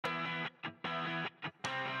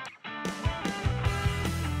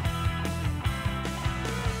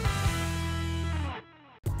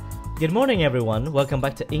Good morning everyone, welcome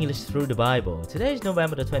back to English Through the Bible. Today is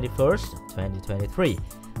November the 21st, 2023.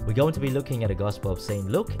 We're going to be looking at the Gospel of Saint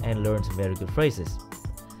Luke and learn some very good phrases.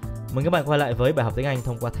 Mời các bạn quay lại với bài học tiếng Anh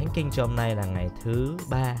thông qua Thánh Kinh cho hôm nay là ngày thứ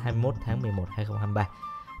 3, 21 tháng 11, 2023.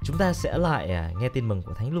 Chúng ta sẽ lại nghe tin mừng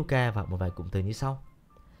của Thánh Luca và một vài cụm từ như sau.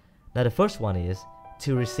 Now the first one is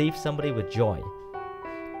to receive somebody with joy.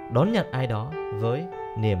 Đón nhận ai đó với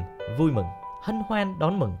niềm vui mừng, hân hoan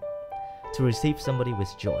đón mừng. To receive somebody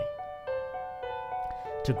with joy.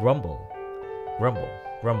 To grumble.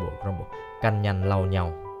 Cằn nhằn làu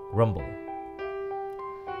nhàu. Grumble.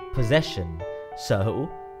 Possession. Sở hữu.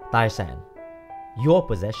 Tài sản. Your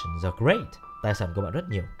possessions are great. Tài sản của bạn rất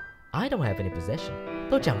nhiều. I don't have any possession.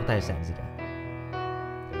 Tôi chẳng có tài sản gì cả.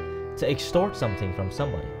 To extort something from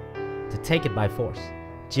somebody. To take it by force.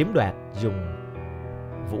 Chiếm đoạt dùng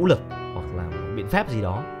vũ lực hoặc là một biện pháp gì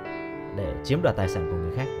đó để chiếm đoạt tài sản của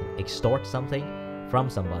người khác. Extort something from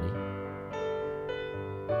somebody.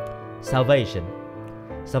 Salvation.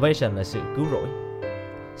 Salvation là sự cứu rỗi.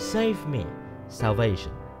 Save me.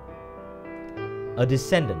 Salvation. A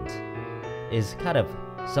descendant is kind of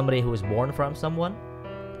somebody who is born from someone.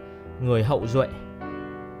 Người hậu duệ.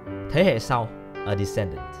 Thế hệ sau. A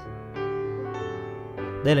descendant.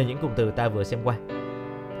 Đây là những cụm từ ta vừa xem qua.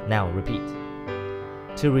 Now repeat.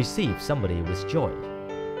 To receive somebody with joy.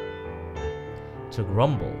 To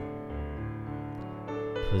grumble.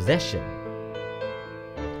 Possession.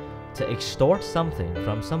 To extort something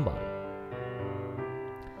from somebody.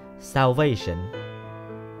 Salvation.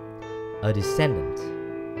 A descendant.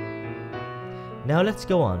 Now let's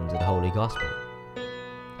go on to the Holy Gospel.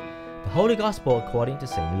 The Holy Gospel according to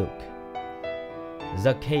Saint Luke.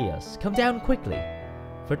 Zacchaeus, come down quickly,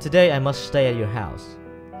 for today I must stay at your house.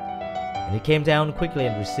 And he came down quickly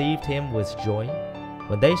and received him with joy.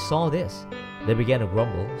 When they saw this, they began to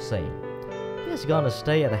grumble, saying, He has gone to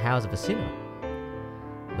stay at the house of a sinner.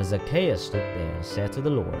 But Zacchaeus stood there and said to the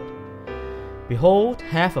Lord, Behold,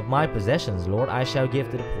 half of my possessions, Lord, I shall give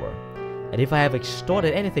to the poor. And if I have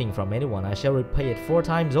extorted anything from anyone, I shall repay it 4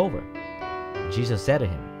 times over. And Jesus said to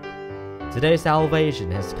him, Today salvation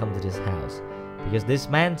has come to this house, because this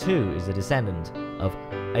man too is a descendant of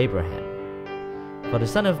Abraham. For the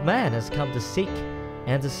Son of Man has come to seek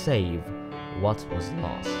and to save what was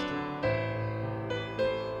lost.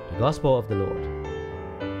 The Gospel of the Lord.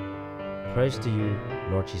 Praise to you,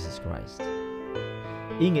 Lord Jesus Christ.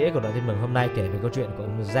 Ý nghĩa của đoạn tin mừng hôm nay kể về câu chuyện của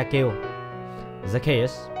ông Zacchaeus.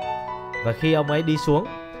 Và khi ông ấy đi xuống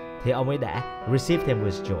thì ông ấy đã receive him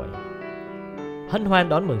with joy. Hân hoan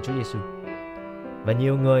đón mừng Chúa Giêsu. Và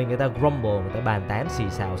nhiều người ta grumble, người ta bàn tán xì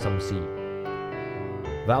xào xông xì.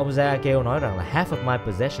 Và ông Zacchaeus nói rằng là half of my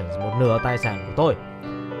possessions, một nửa tài sản của tôi,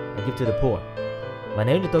 I give to the poor. Và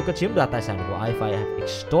nếu như tôi có chiếm đoạt tài sản của ai, if I have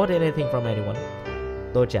extorted anything from anyone,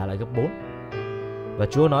 tôi trả lại gấp 4. Và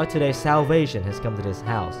Chúa nói today salvation has come to this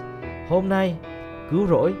house. Hôm nay cứu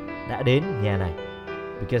rỗi đã đến nhà này.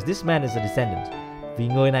 Because this man is a descendant. Vì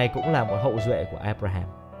người này cũng là một hậu duệ của Abraham.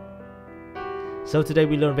 So today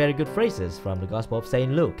we learn very good phrases from the Gospel of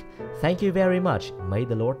Saint Luke. Thank you very much. May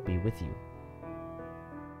the Lord be with you.